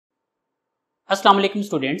Assalamu alaikum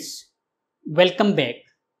students, welcome back.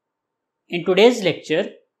 In today's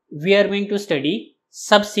lecture, we are going to study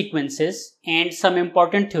subsequences and some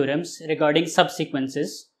important theorems regarding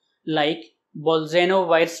subsequences like Bolzano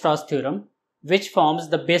Weierstrass Theorem, which forms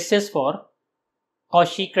the basis for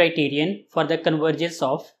Cauchy criterion for the convergence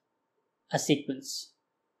of a sequence.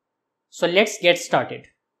 So let's get started.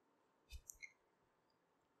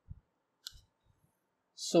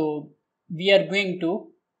 So we are going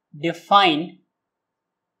to define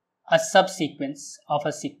a subsequence of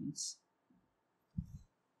a sequence.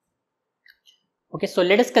 Okay, so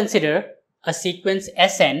let us consider a sequence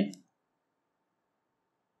Sn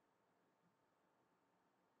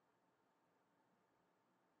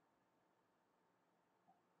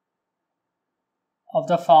of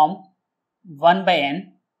the form 1 by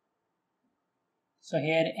n. So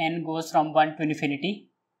here n goes from 1 to infinity.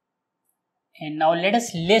 And now let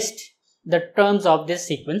us list the terms of this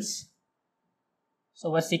sequence.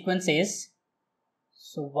 So our sequence is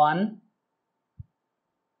 1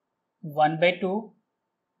 by 2,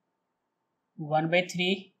 1 by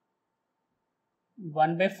 3,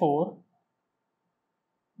 1 by 4,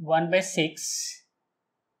 1 by 6,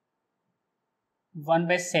 1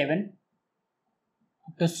 by 7,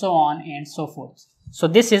 to so on and so forth. So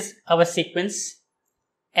this is our sequence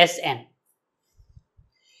Sn.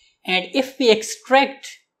 And if we extract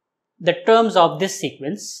the terms of this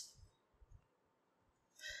sequence,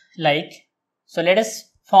 so let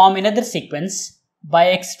us form another sequence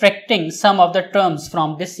by extracting some of the terms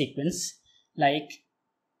from this sequence, like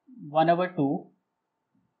 1 over 2,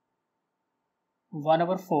 1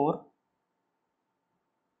 over 4,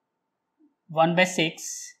 1 by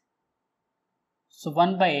 6, so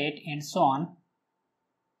 1 by 8 and so on.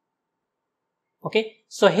 Okay,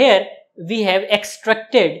 so here we have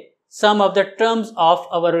extracted some of the terms of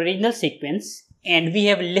our original sequence and we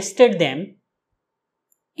have listed them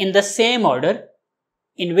in the same order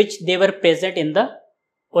in which they were present in the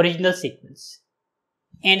original sequence.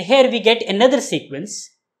 And here we get another sequence,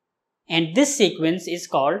 and this sequence is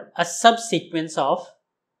called a subsequence of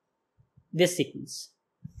this sequence.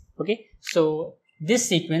 Okay, so this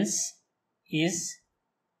sequence is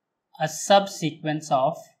a subsequence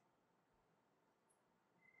of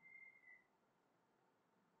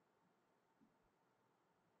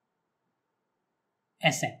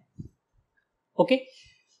Sn. Okay,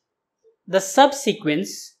 the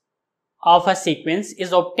subsequence of a sequence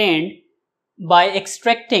is obtained by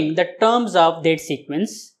extracting the terms of that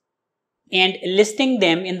sequence and listing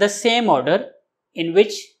them in the same order in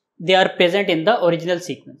which they are present in the original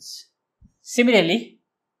sequence. Similarly,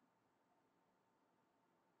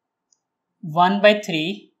 1 by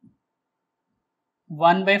 3,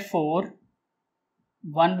 1 by 4,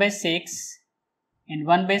 1 by 6 and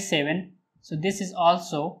 1 by 7. So this is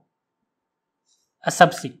also a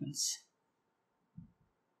subsequence.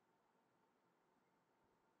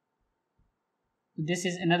 This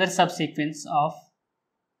is another subsequence of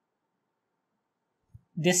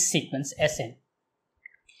this sequence Sn.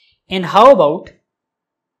 And how about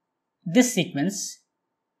this sequence,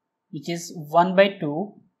 which is 1 by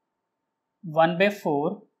 2, 1 by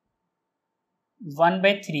 4, 1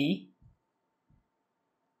 by 3,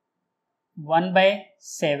 1 by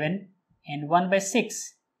 7 and 1 by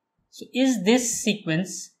 6. So is this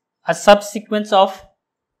sequence a subsequence of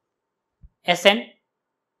Sn?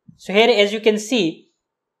 So here, as you can see,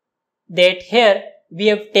 that here we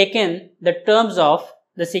have taken the terms of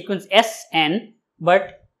the sequence Sn,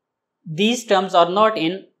 but these terms are not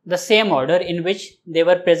in the same order in which they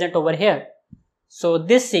were present over here. So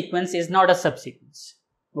this sequence is not a subsequence.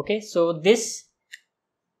 Okay, so this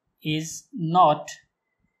is not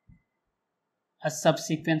a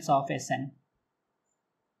subsequence of Sn.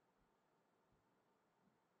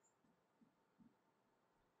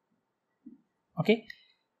 Okay,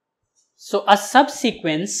 so a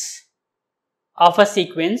subsequence of a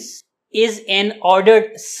sequence is an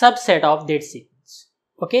ordered subset of that sequence.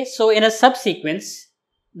 Okay, so in a subsequence,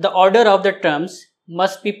 the order of the terms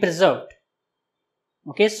must be preserved.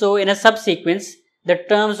 Okay, so in a subsequence, the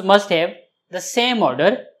terms must have the same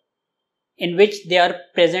order in which they are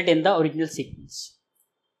present in the original sequence.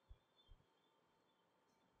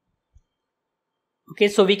 Okay,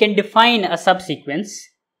 so we can define a subsequence.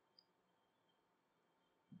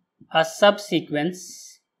 A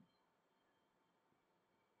subsequence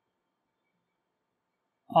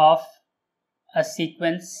of a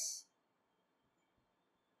sequence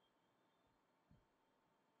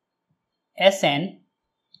Sn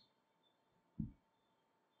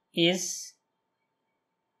is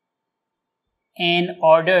an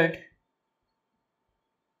ordered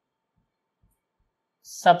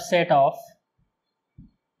subset of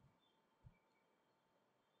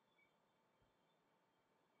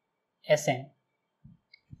Sn.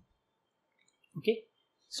 Okay,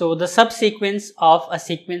 so the subsequence of a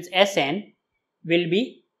sequence Sn will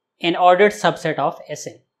be an ordered subset of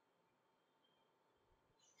Sn.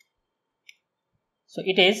 So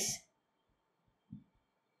it is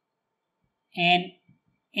an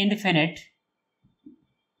infinite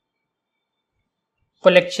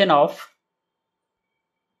collection of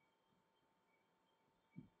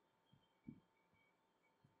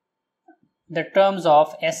the terms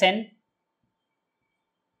of Sn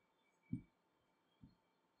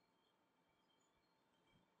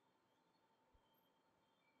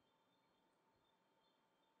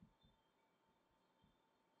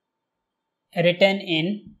written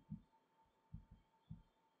in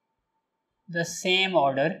the same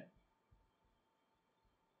order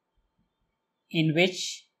in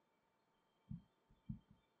which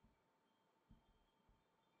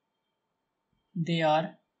they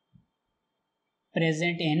are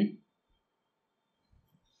present in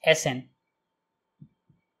Sn.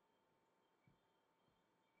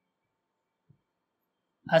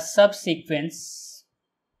 A subsequence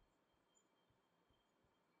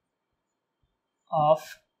of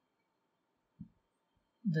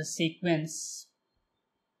the sequence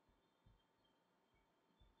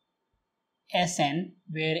Sn,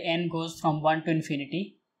 where n goes from 1 to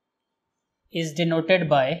infinity, is denoted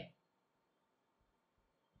by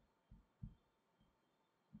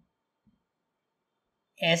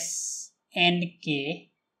Snk,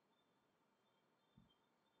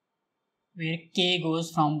 where k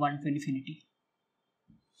goes from 1 to infinity.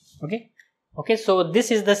 Okay, so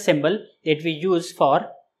this is the symbol that we use for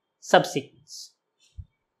subsequence.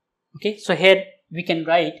 Okay, so here we can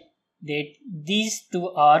write that these two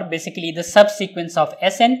are basically the subsequence of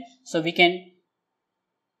Sn, so we can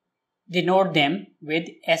denote them with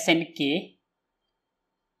Snk,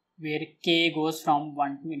 where k goes from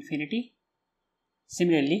 1 to infinity.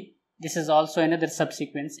 Similarly, this is also another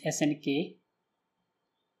subsequence Snk,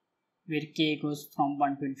 where k goes from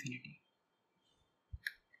 1 to infinity.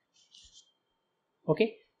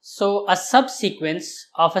 Okay, so a subsequence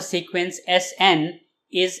of a sequence Sn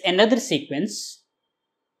is another sequence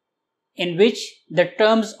in which the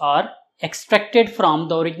terms are extracted from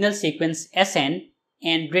the original sequence Sn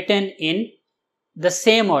and written in the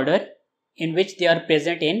same order in which they are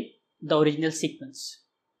present in the original sequence.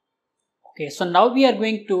 Okay, so now we are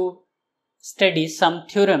going to study some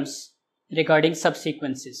theorems regarding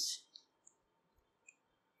subsequences.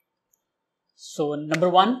 So number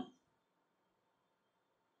 1,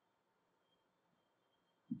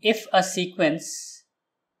 if a sequence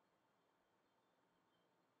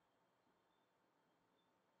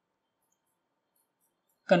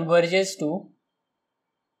converges to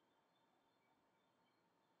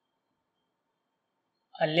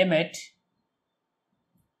a limit,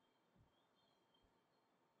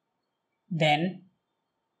 then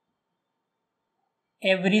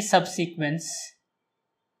every subsequence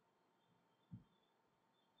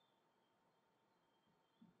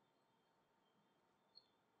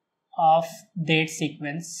of that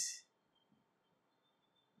sequence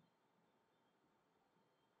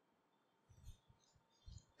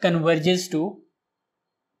converges to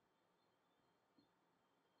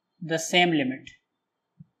the same limit.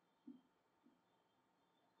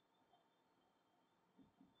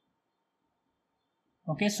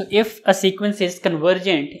 Okay, so if a sequence is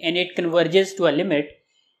convergent and it converges to a limit,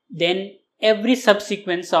 then every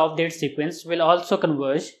subsequence of that sequence will also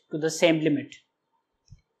converge to the same limit.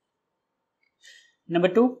 Number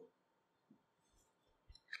 2,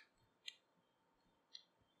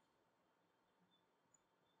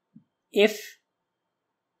 if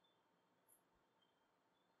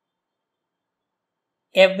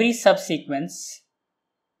every subsequence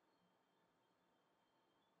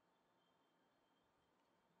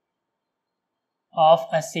of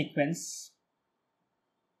a sequence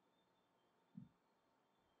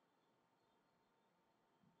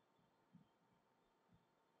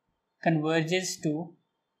converges to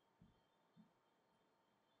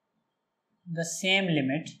the same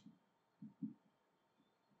limit,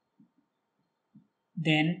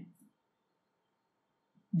 then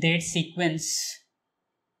that sequence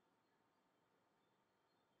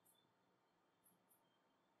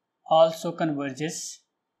also converges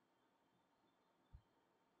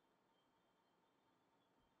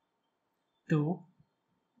to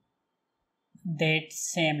that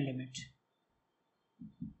same limit.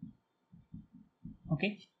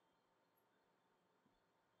 Okay,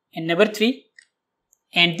 and number 3,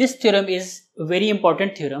 and this theorem is a very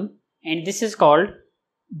important theorem, and this is called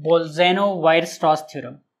Bolzano Weierstrass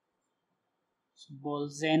Theorem. So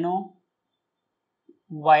Bolzano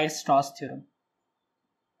Weierstrass theorem.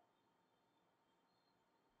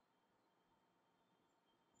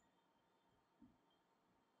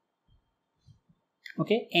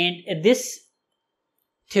 Okay, and this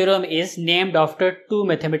theorem is named after two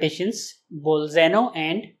mathematicians, Bolzano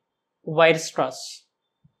and Weierstrass.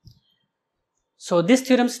 So this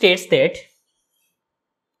theorem states that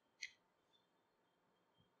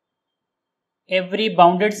every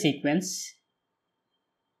bounded sequence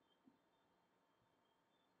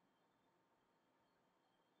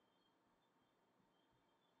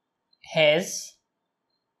has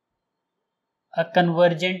a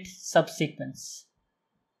convergent subsequence.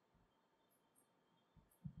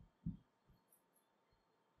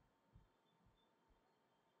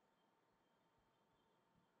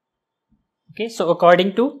 Okay, so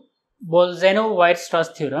according to Bolzano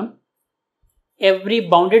Weierstrass theorem, every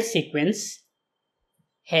bounded sequence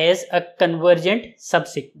has a convergent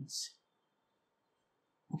subsequence.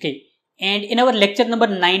 Okay, and in our lecture number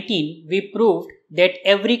 19, we proved that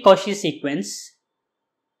every Cauchy sequence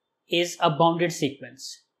is a bounded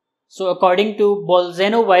sequence. So according to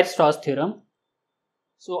Bolzano Weierstrass theorem,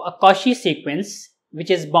 so a Cauchy sequence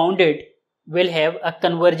which is bounded will have a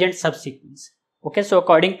convergent subsequence. Okay, so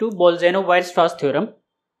according to Bolzano Weierstrass theorem,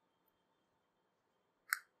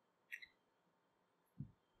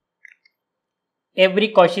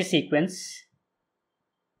 every Cauchy sequence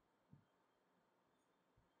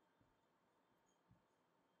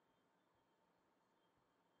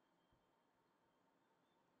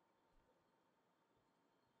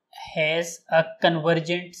has a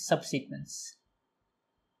convergent subsequence.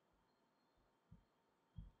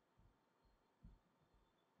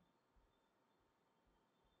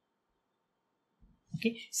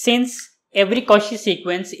 Okay, since every Cauchy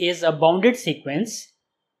sequence is a bounded sequence,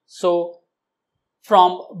 so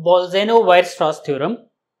from Bolzano Weierstrass theorem,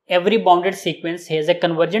 every bounded sequence has a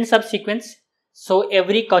convergent subsequence, so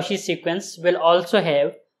every Cauchy sequence will also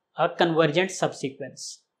have a convergent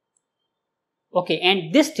subsequence. Okay,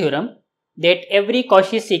 and this theorem that every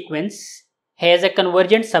Cauchy sequence has a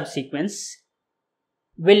convergent subsequence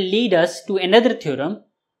will lead us to another theorem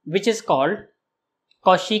which is called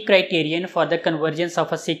Cauchy criterion for the convergence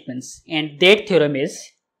of a sequence, and that theorem is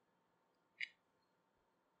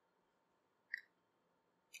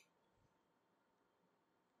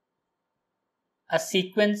a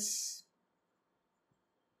sequence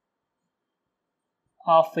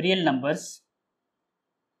of real numbers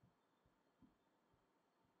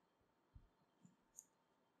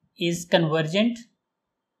is convergent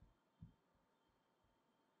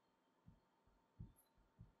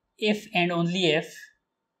if and only if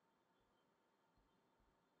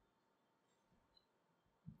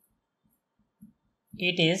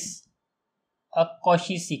it is a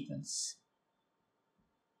Cauchy sequence.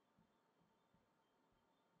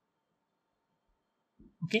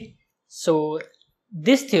 Okay, so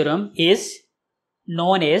this theorem is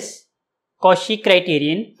known as Cauchy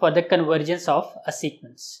criterion for the convergence of a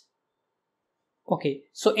sequence. Okay,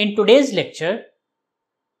 so in today's lecture,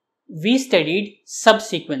 we studied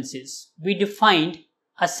subsequences. We defined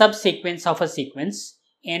a subsequence of a sequence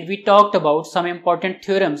and we talked about some important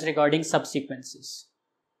theorems regarding subsequences.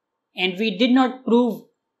 And we did not prove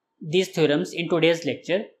these theorems in today's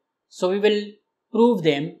lecture, so we will prove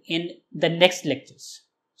them in the next lectures.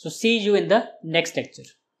 So see you in the next lecture.